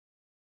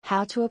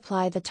How to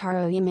apply the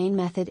Taro Yamane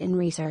method in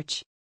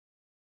research.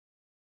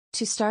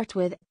 To start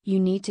with,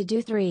 you need to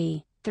do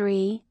three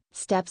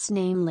steps,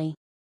 namely.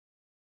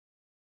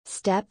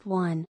 Step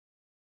 1.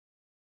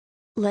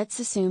 Let's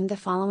assume the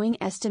following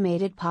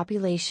estimated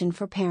population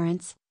for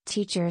parents,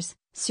 teachers,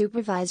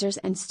 supervisors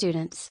and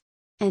students.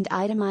 And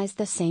itemize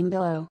the same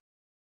below.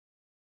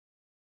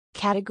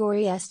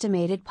 Category: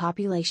 estimated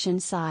population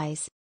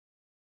size.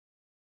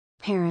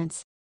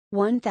 Parents: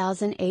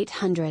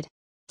 1,800.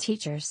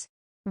 Teachers: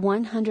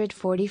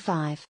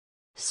 145.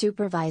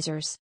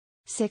 Supervisors: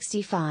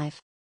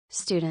 65.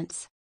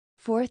 Students: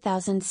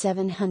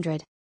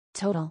 4,700.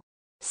 Total: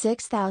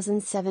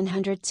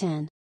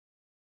 6,710.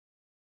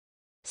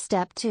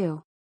 Step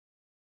 2.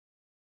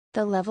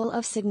 The level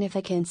of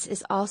significance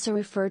is also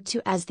referred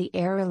to as the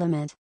error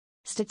limit.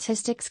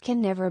 Statistics can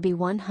never be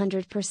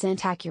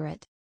 100%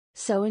 accurate.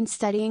 So in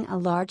studying a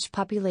large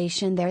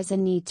population there is a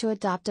need to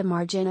adopt a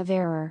margin of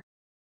error.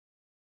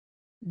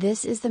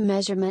 This is the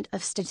measurement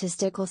of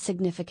statistical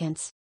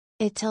significance.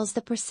 It tells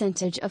the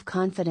percentage of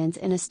confidence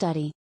in a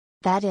study.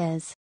 That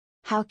is,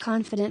 how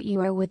confident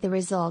you are with the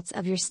results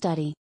of your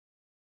study.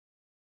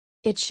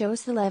 It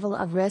shows the level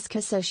of risk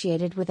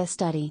associated with a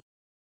study.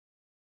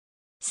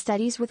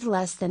 Studies with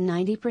less than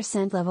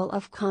 90% level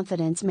of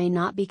confidence may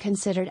not be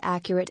considered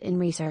accurate in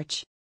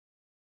research.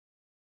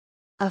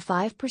 A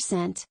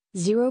 5%,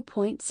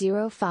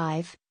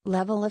 0.05,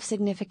 level of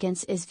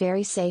significance is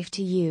very safe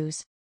to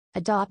use.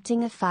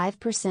 Adopting a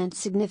 5%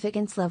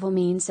 significance level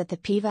means that the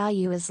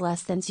p-value is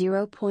less than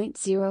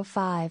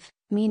 0.05,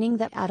 meaning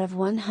that out of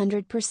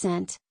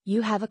 100%,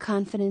 you have a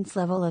confidence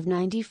level of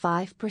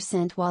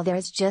 95% while there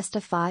is just a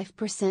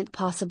 5%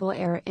 possible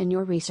error in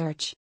your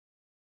research.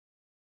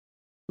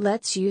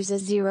 Let's use a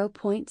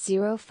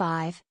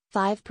 0.05,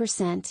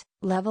 5%,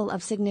 level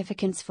of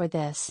significance for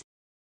this.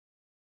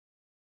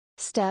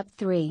 Step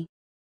 3.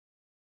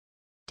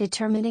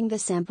 Determining the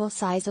sample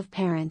size of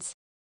parents.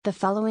 The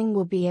following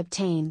will be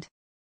obtained.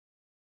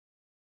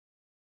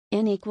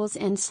 N equals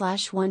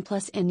n/1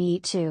 plus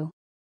ne2.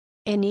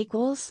 N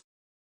equals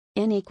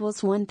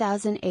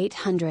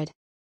 1,800.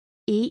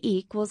 E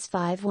equals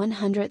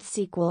 5/100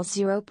 equals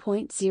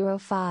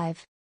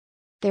 0.05.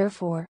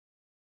 Therefore,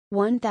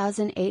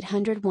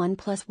 1,801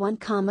 plus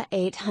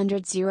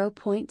 1,800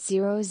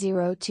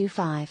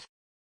 0.0025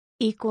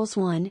 equals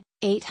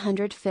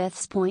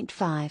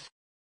 1/800/5.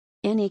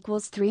 N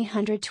equals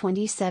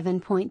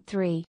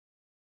 327.3.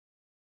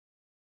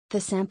 The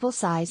sample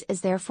size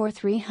is therefore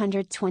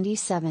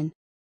 327.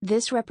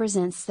 This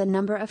represents the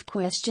number of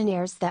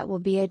questionnaires that will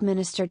be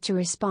administered to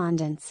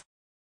respondents.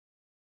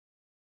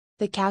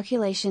 The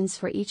calculations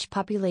for each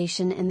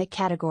population in the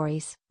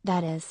categories,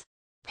 that is,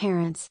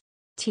 parents,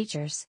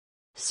 teachers,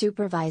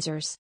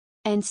 supervisors,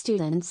 and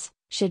students,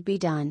 should be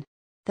done.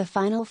 The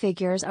final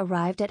figures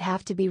arrived at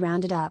have to be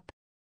rounded up.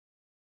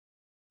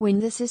 When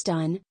this is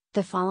done,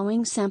 the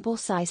following sample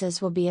sizes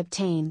will be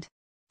obtained: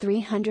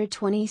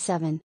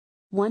 327,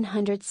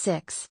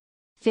 106,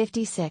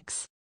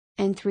 56,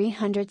 and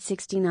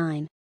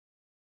 369.